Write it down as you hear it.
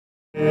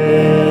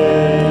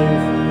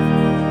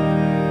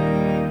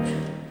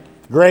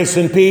Grace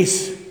and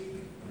peace,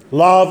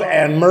 love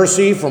and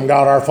mercy from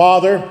God our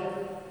Father,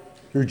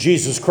 through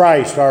Jesus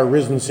Christ, our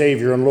risen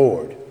Savior and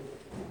Lord.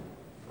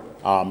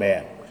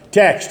 Amen.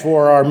 Text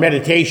for our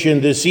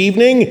meditation this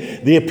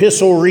evening, the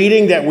epistle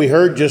reading that we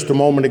heard just a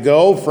moment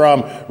ago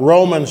from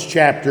Romans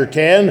chapter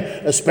 10,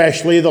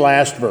 especially the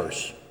last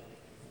verse.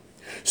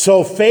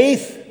 So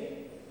faith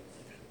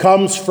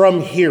comes from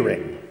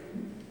hearing,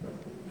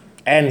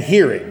 and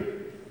hearing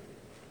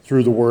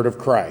through the word of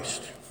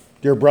Christ.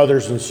 Dear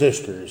brothers and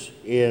sisters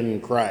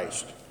in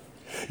Christ,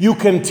 you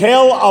can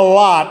tell a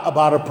lot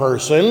about a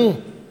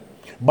person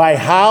by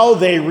how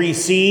they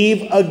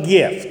receive a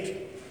gift.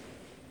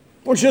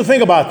 I want you to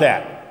think about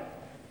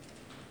that.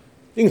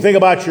 You can think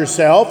about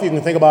yourself. You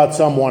can think about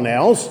someone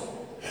else.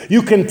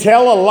 You can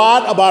tell a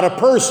lot about a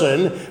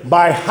person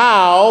by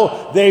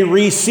how they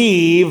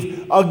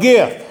receive a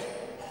gift.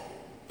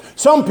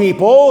 Some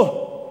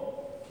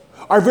people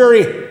are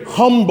very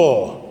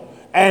humble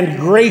and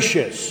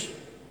gracious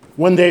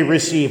when they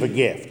receive a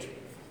gift.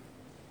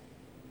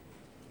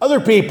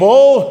 Other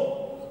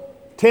people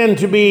tend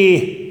to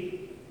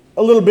be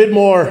a little bit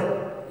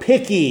more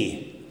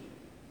picky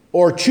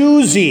or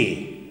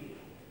choosy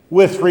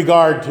with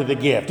regard to the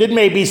gift. It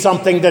may be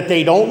something that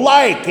they don't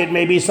like. It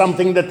may be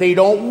something that they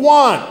don't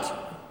want.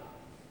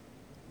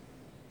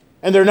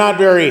 And they're not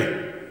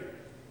very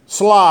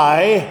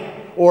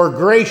sly or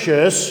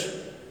gracious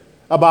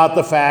about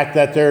the fact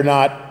that they're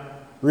not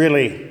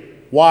really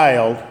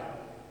wild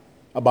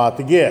about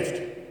the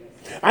gift.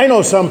 I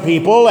know some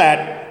people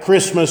at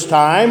Christmas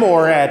time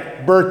or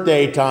at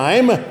birthday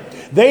time,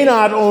 they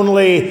not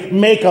only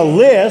make a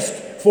list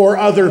for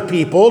other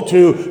people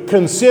to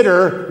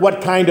consider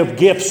what kind of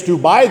gifts to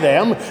buy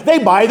them, they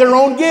buy their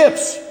own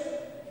gifts.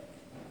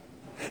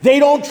 They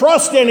don't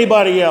trust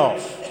anybody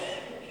else.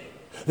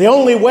 The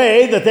only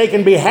way that they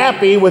can be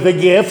happy with a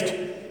gift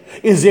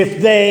is if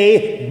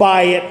they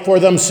buy it for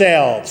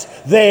themselves.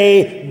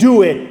 They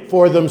do it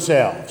for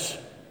themselves.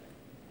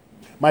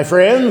 My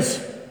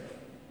friends,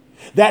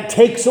 that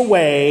takes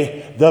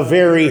away the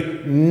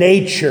very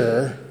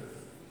nature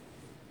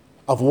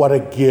of what a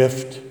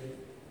gift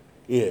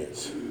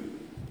is.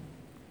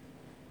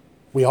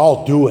 We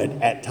all do it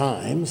at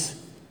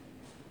times.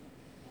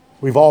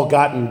 We've all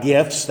gotten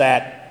gifts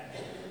that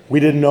we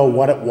didn't know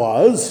what it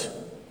was.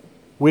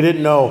 We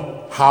didn't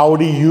know how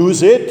to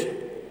use it.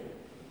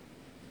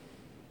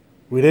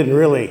 We didn't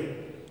really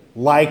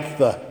like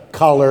the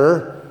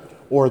color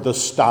or the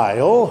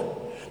style.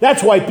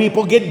 That's why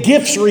people get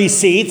gift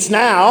receipts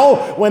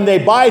now when they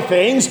buy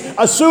things,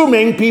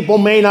 assuming people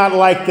may not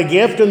like the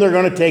gift and they're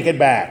going to take it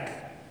back.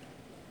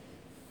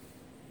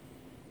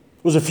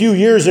 It was a few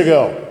years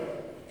ago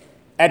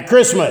at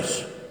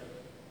Christmas.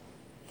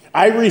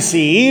 I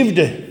received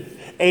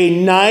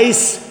a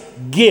nice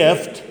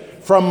gift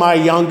from my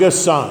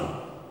youngest son.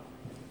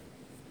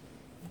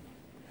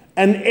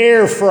 An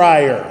air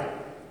fryer.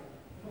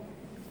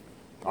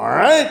 All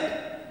right?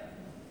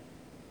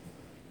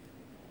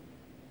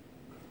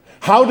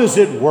 How does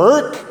it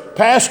work,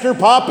 Pastor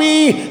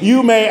Poppy?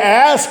 You may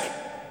ask.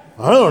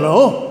 I don't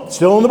know. It's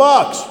still in the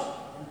box.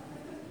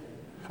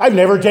 I've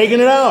never taken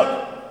it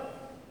out.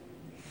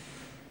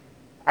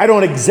 I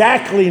don't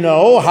exactly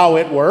know how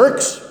it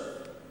works.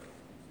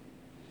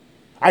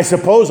 I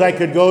suppose I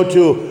could go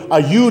to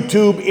a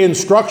YouTube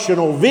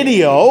instructional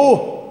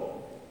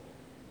video.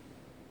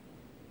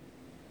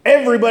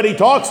 Everybody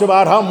talks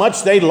about how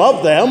much they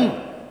love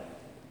them.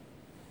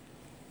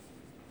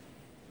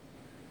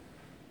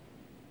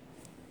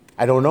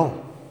 I don't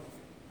know.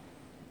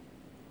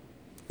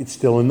 It's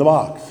still in the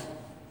box.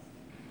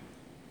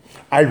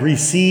 I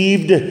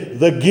received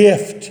the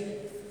gift,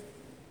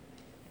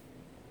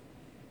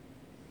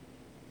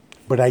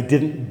 but I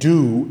didn't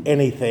do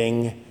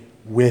anything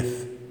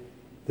with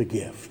the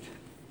gift.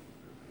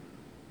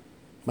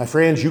 My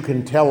friends, you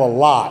can tell a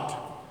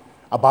lot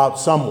about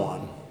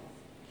someone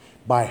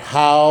by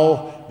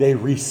how they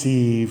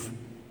receive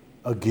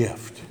a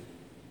gift.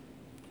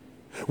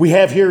 We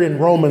have here in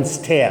Romans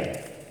 10,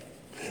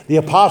 the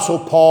Apostle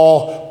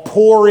Paul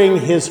pouring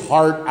his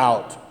heart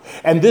out.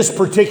 And this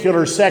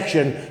particular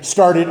section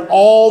started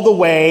all the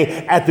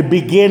way at the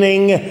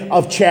beginning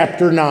of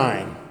chapter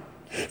 9.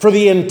 For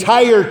the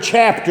entire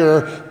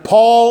chapter,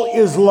 Paul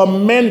is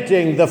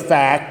lamenting the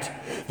fact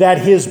that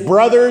his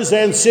brothers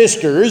and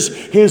sisters,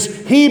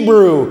 his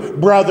Hebrew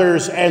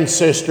brothers and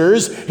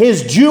sisters,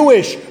 his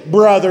Jewish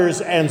brothers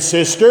and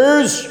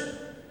sisters,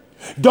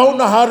 don't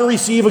know how to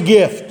receive a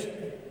gift.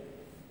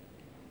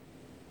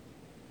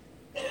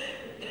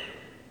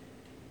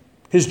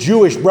 His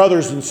Jewish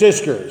brothers and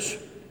sisters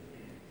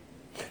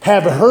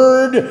have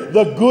heard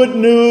the good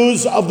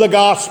news of the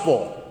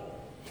gospel.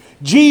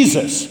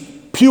 Jesus,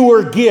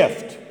 pure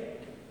gift.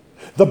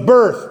 The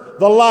birth,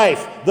 the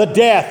life, the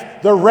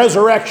death, the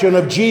resurrection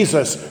of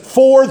Jesus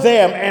for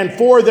them and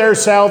for their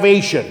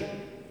salvation.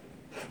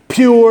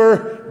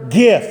 Pure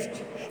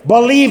gift.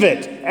 Believe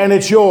it and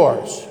it's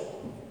yours.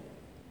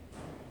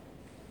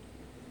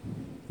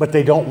 But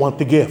they don't want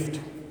the gift.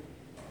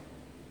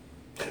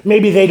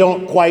 Maybe they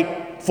don't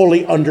quite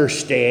fully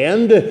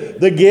understand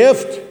the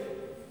gift.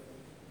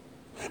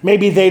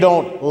 Maybe they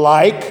don't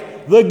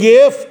like the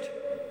gift.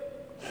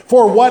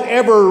 For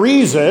whatever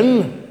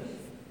reason,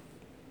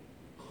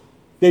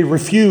 they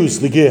refuse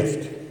the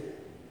gift.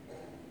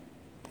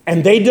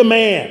 And they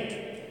demand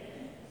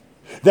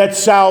that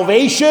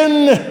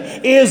salvation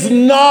is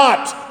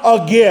not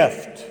a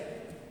gift.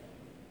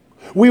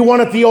 We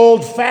want it the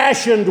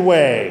old-fashioned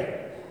way.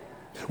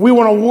 We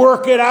want to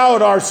work it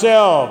out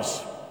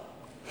ourselves.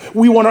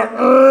 We want to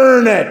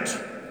earn it.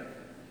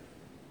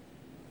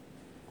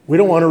 We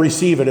don't want to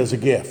receive it as a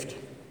gift.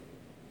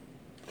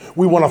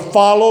 We want to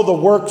follow the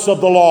works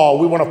of the law.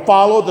 We want to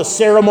follow the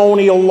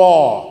ceremonial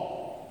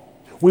law.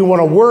 We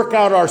want to work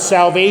out our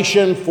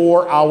salvation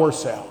for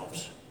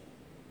ourselves.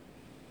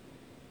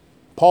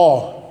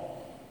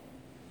 Paul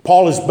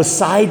is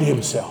beside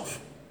himself.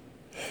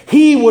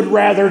 He would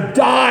rather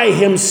die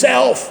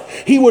himself.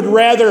 He would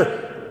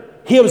rather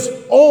his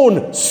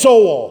own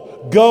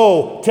soul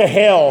go to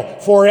hell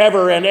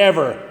forever and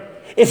ever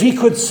if he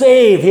could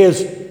save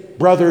his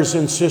brothers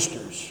and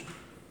sisters.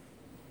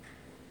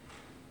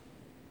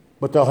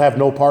 But they'll have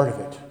no part of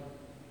it.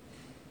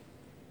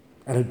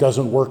 And it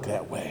doesn't work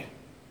that way.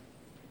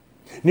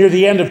 Near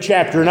the end of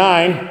chapter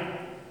 9,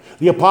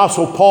 the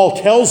Apostle Paul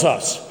tells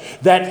us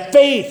that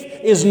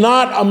faith is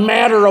not a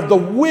matter of the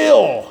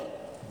will.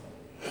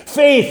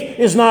 Faith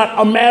is not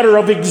a matter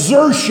of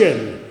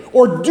exertion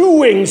or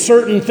doing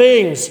certain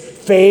things.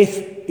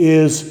 Faith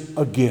is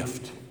a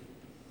gift.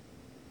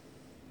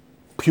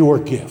 Pure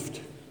gift.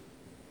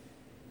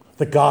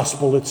 The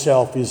gospel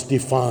itself is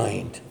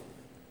defined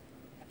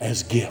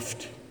as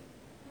gift.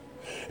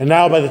 And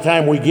now by the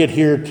time we get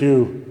here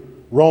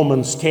to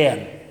Romans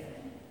 10,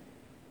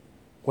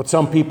 what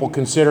some people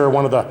consider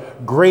one of the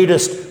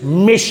greatest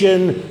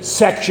mission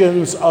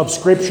sections of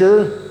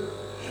Scripture,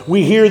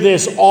 we hear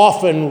this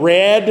often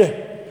read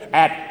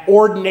at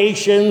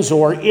ordinations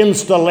or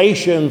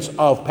installations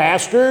of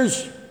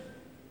pastors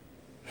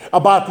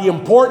about the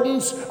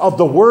importance of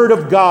the Word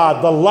of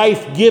God, the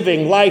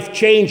life-giving,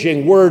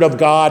 life-changing Word of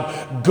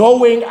God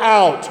going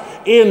out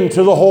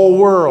into the whole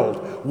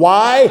world.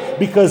 Why?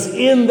 Because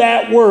in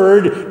that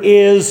Word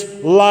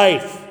is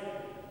life.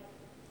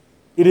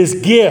 It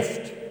is gift.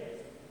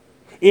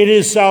 It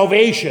is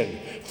salvation.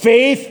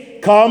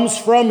 Faith comes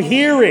from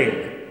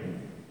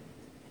hearing,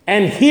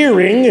 and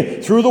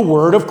hearing through the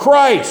Word of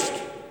Christ.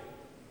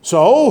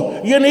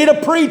 So, you need a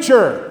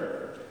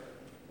preacher.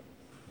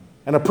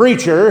 And a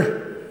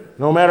preacher,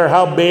 no matter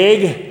how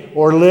big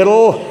or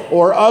little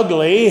or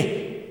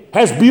ugly,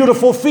 has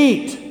beautiful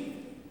feet.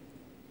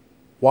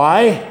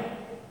 Why?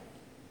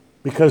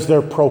 Because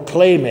they're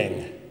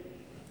proclaiming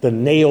the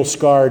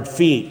nail-scarred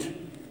feet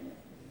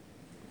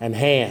and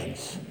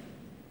hands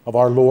of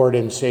our Lord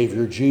and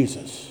Savior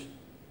Jesus.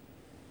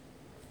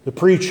 The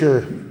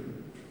preacher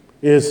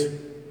is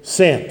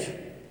sent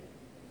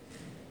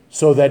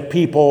so that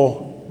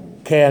people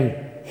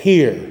can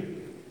hear,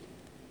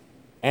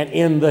 and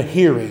in the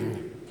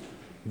hearing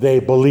they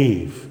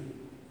believe.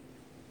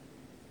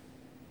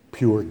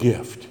 Pure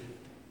gift.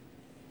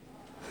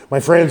 My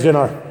friends, in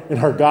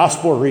our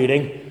gospel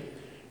reading,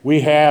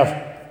 we have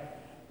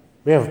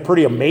a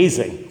pretty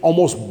amazing,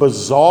 almost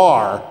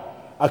bizarre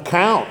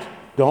account,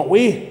 don't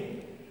we?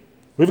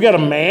 We've got a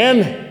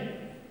man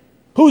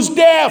who's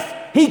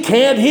deaf. He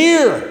can't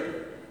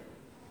hear.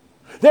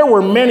 There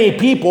were many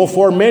people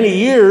for many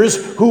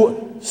years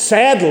who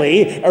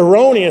sadly,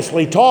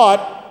 erroneously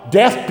taught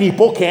deaf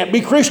people can't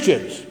be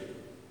Christians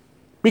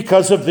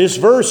because of this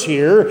verse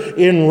here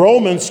in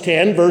Romans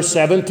 10, verse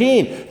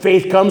 17.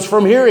 Faith comes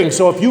from hearing.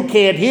 So if you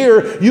can't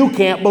hear, you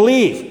can't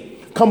believe.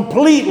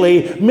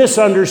 Completely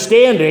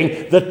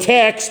misunderstanding the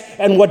text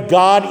and what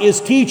God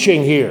is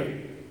teaching here.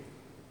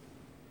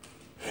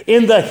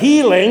 In the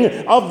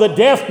healing of the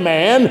deaf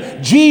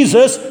man,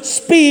 Jesus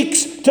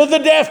speaks to the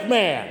deaf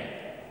man.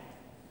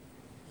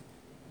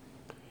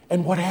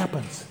 And what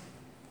happens?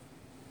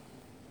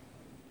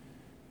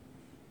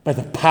 By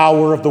the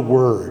power of the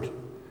Word.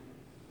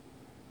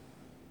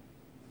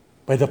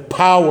 By the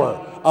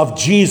power of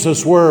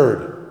Jesus'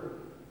 Word.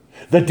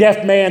 The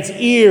deaf man's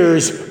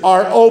ears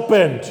are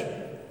opened.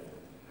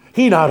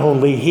 He not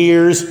only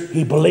hears,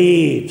 he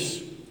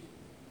believes.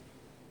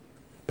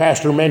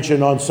 Pastor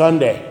mentioned on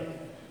Sunday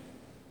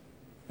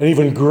an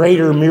even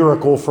greater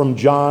miracle from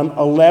John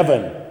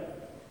 11,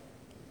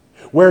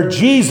 where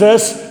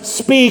Jesus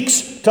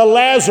speaks to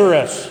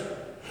Lazarus,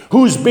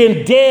 who's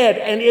been dead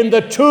and in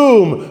the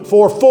tomb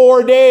for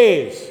 4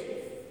 days.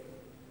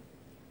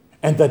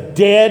 And the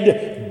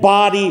dead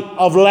body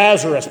of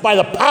Lazarus, by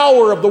the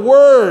power of the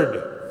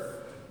Word,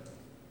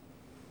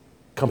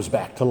 comes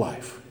back to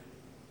life.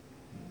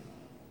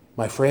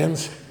 My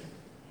friends,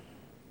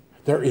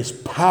 there is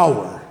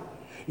power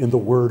in the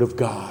Word of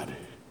God.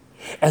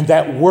 And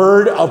that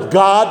Word of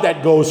God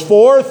that goes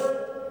forth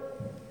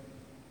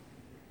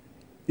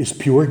is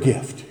pure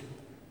gift.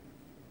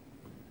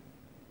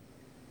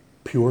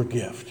 Pure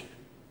gift.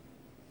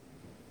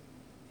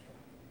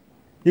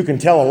 You can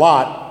tell a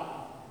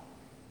lot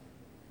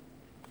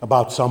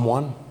about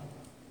someone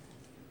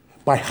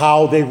by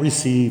how they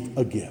receive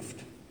a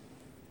gift.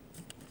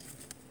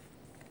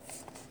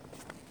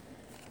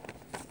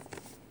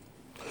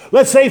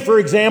 Let's say, for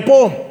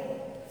example,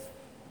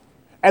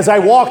 as I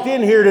walked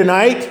in here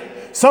tonight,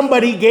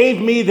 somebody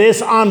gave me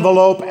this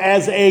envelope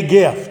as a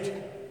gift.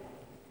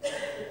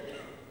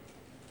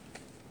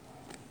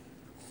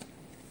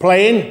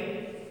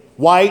 Plain,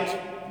 white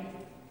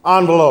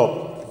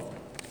envelope.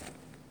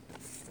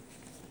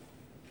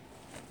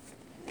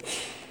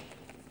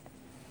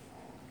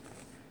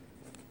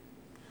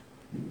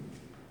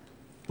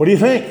 What do you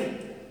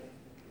think?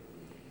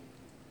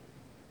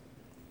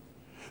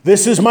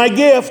 This is my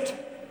gift.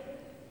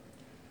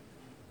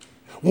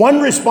 One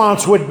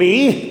response would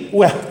be,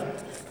 well,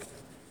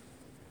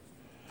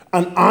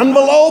 an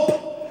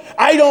envelope?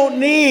 I don't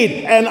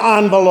need an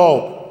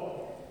envelope.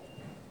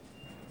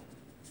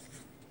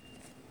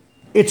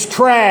 It's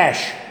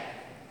trash.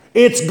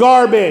 It's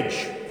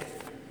garbage.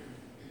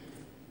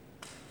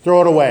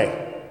 Throw it away.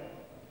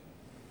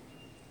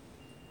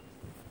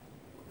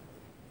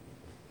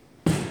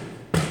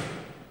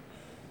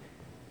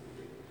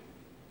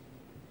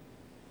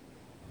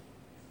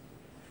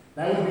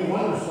 That would be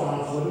one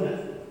response, wouldn't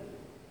it?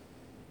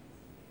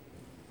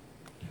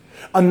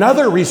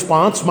 Another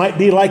response might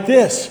be like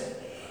this.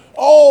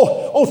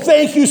 Oh,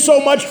 thank you so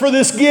much for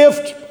this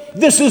gift.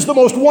 This is the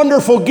most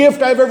wonderful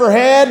gift I've ever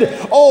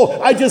had.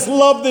 Oh, I just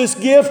love this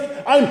gift.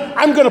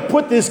 I'm going to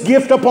put this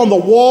gift up on the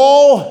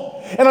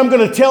wall, and I'm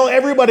going to tell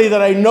everybody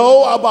that I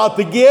know about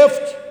the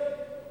gift.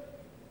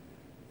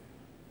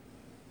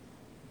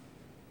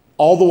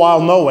 All the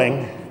while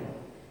knowing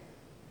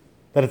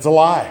that it's a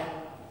lie.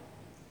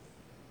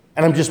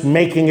 And I'm just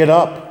making it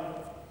up.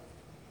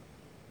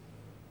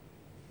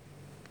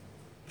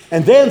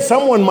 And then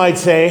someone might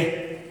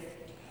say,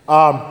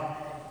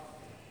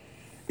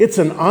 it's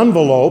an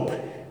envelope.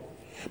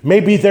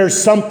 Maybe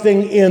there's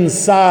something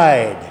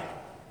inside.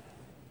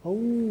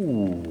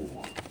 Oh,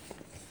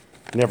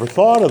 never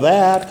thought of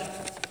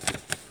that.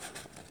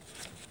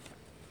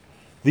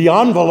 The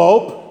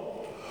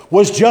envelope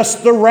was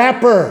just the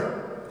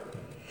wrapper.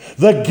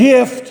 The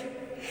gift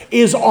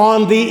is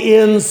on the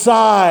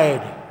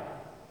inside.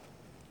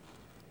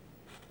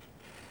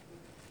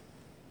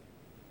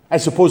 I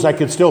suppose I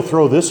could still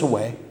throw this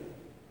away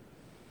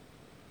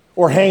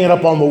or hang it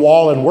up on the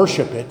wall and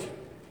worship it.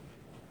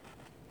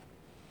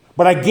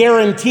 But I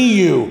guarantee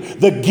you,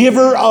 the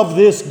giver of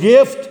this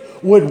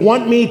gift would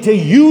want me to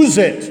use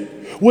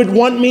it, would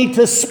want me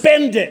to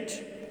spend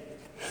it.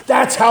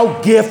 That's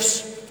how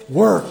gifts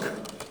work.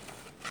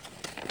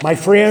 My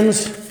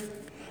friends,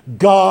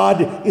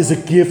 God is a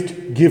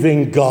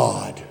gift-giving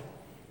God.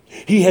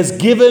 He has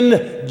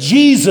given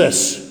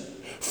Jesus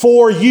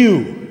for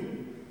you.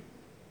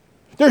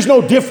 There's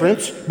no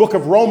difference, Book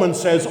of Romans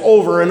says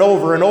over and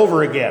over and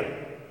over again.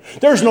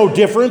 There's no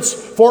difference,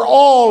 for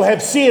all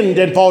have sinned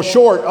and fall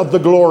short of the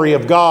glory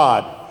of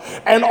God.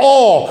 And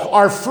all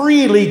are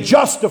freely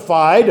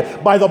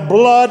justified by the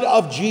blood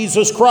of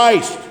Jesus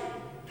Christ.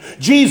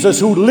 Jesus,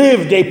 who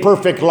lived a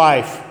perfect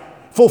life,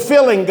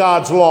 fulfilling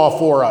God's law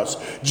for us.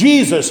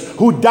 Jesus,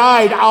 who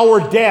died our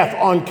death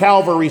on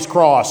Calvary's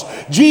cross.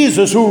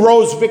 Jesus, who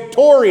rose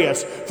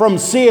victorious from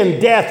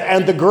sin, death,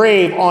 and the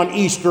grave on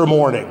Easter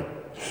morning.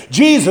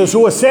 Jesus,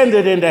 who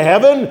ascended into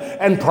heaven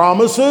and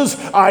promises,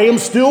 I am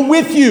still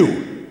with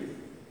you.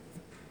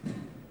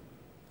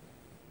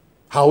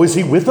 How is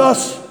he with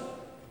us?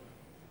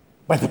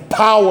 By the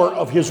power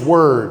of his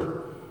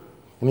word.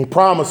 And he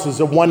promises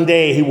that one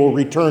day he will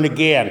return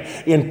again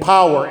in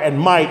power and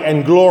might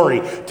and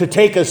glory to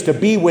take us to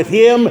be with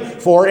him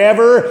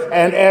forever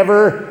and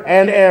ever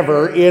and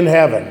ever in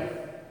heaven.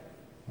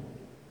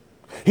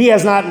 He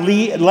has not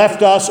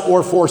left us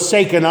or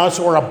forsaken us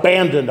or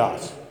abandoned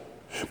us.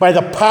 By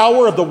the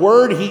power of the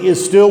word, he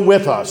is still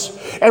with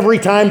us. Every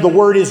time the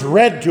word is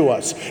read to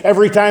us,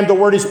 every time the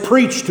word is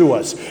preached to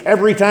us,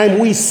 every time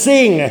we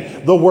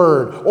sing the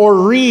word or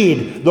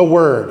read the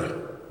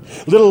word.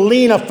 Little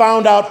Lena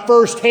found out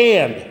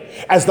firsthand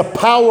as the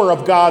power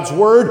of God's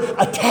word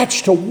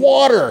attached to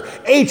water,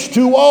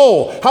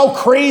 H2O. How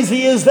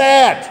crazy is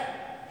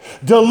that?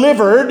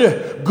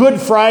 Delivered Good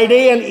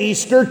Friday and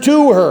Easter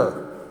to her.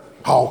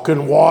 How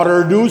can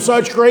water do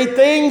such great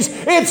things?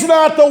 It's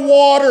not the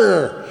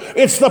water.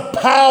 It's the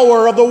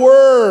power of the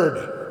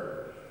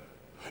word.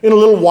 In a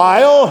little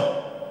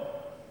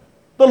while,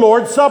 the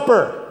Lord's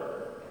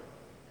Supper.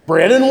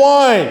 Bread and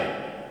wine.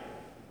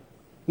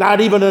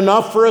 Not even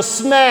enough for a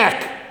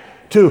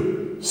snack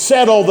to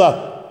settle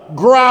the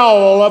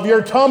growl of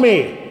your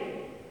tummy.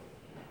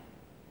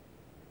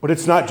 But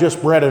it's not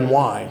just bread and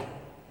wine.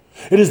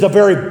 It is the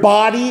very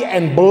body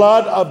and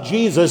blood of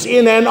Jesus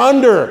in and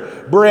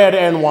under bread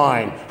and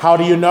wine. How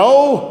do you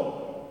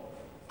know?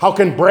 How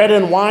can bread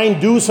and wine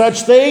do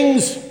such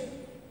things?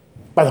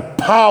 By the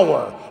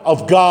power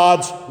of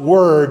God's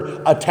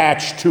word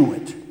attached to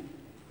it.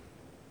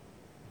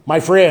 My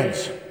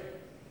friends,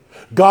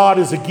 God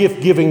is a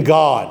gift-giving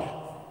God.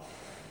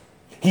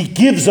 He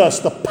gives us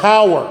the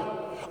power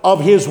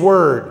of his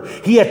word.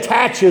 He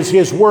attaches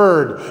his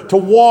word to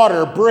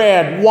water,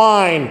 bread,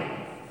 wine,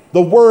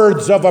 the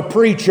words of a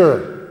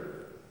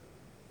preacher,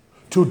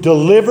 to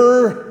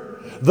deliver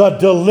the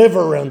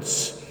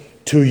deliverance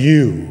to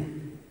you.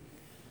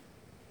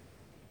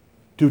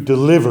 to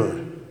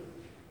deliver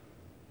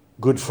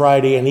Good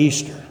Friday and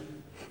Easter,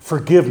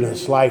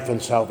 forgiveness, life,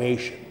 and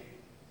salvation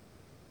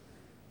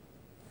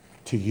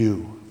to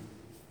you.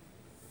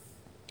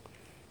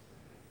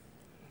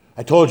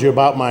 I told you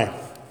about my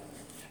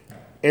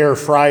air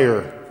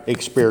fryer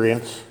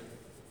experience.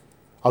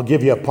 I'll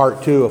give you a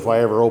part 2 if I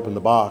ever open the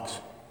box.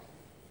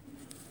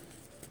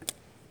 I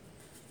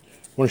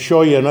want to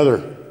show you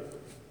another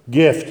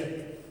gift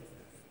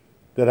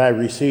that I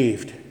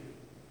received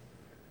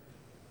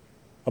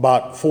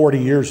about 40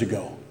 years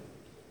ago.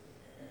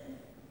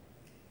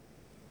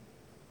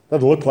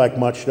 Doesn't look like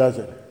much, does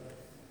it?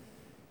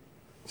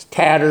 It's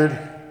tattered,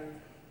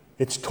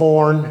 it's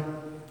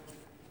torn,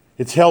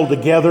 it's held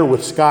together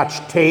with Scotch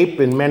tape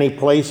in many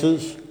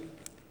places.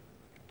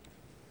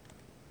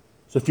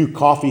 There's a few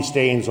coffee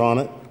stains on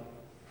it.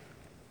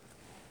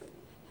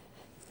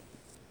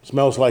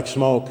 Smells like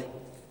smoke.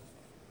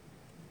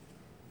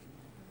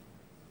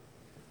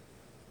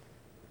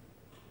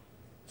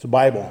 It's a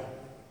Bible.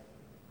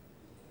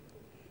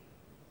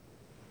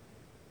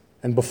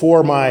 And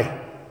before my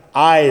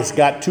eyes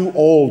got too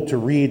old to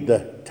read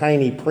the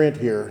tiny print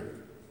here,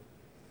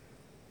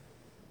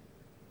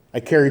 I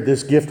carried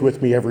this gift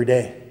with me every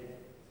day.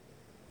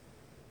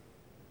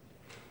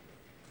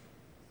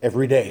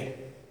 Every day.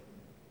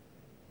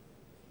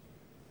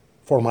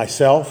 For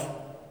myself,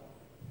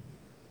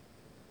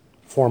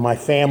 for my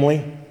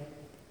family,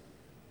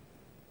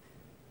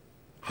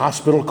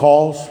 hospital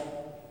calls,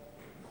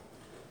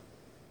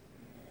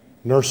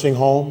 nursing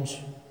homes,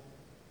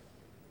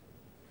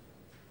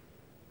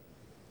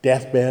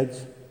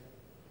 deathbeds,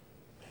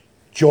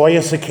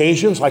 joyous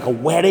occasions like a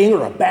wedding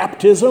or a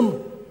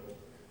baptism.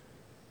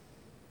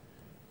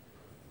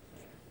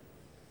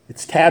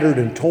 It's tattered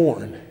and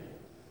torn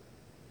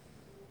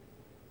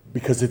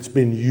because it's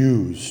been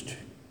used.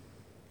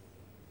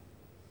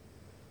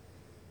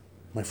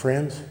 My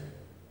friends,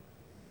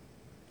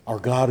 our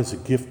God is a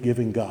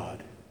gift-giving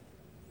God.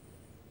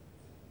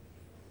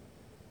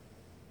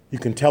 You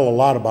can tell a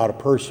lot about a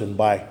person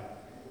by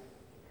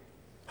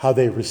how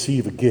they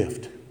receive a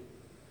gift.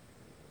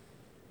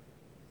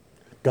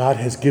 God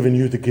has given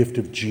you the gift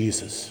of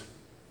Jesus.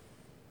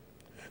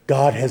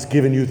 God has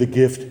given you the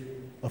gift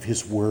of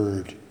His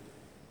Word.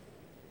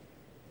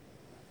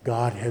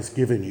 God has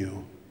given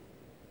you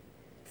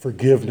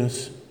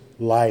forgiveness,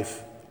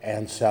 life,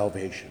 and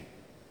salvation.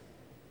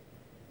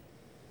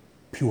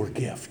 Pure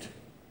gift.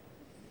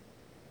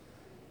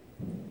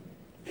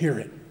 Hear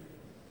it.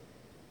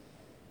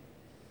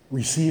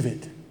 Receive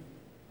it.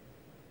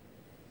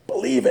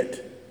 Believe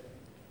it.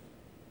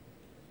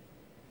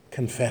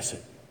 Confess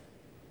it.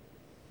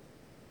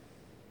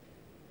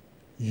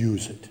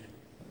 Use it.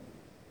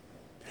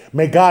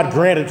 May God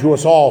grant it to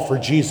us all for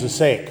Jesus'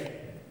 sake.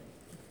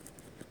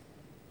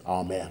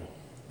 Amen.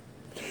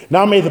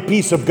 Now may the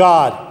peace of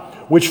God,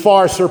 which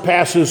far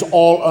surpasses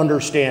all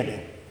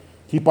understanding,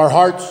 keep our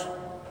hearts,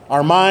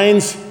 our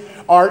minds,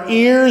 our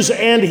ears,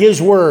 and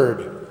His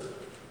Word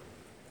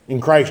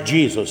in Christ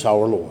Jesus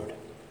our Lord.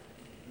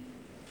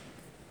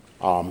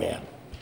 Amen.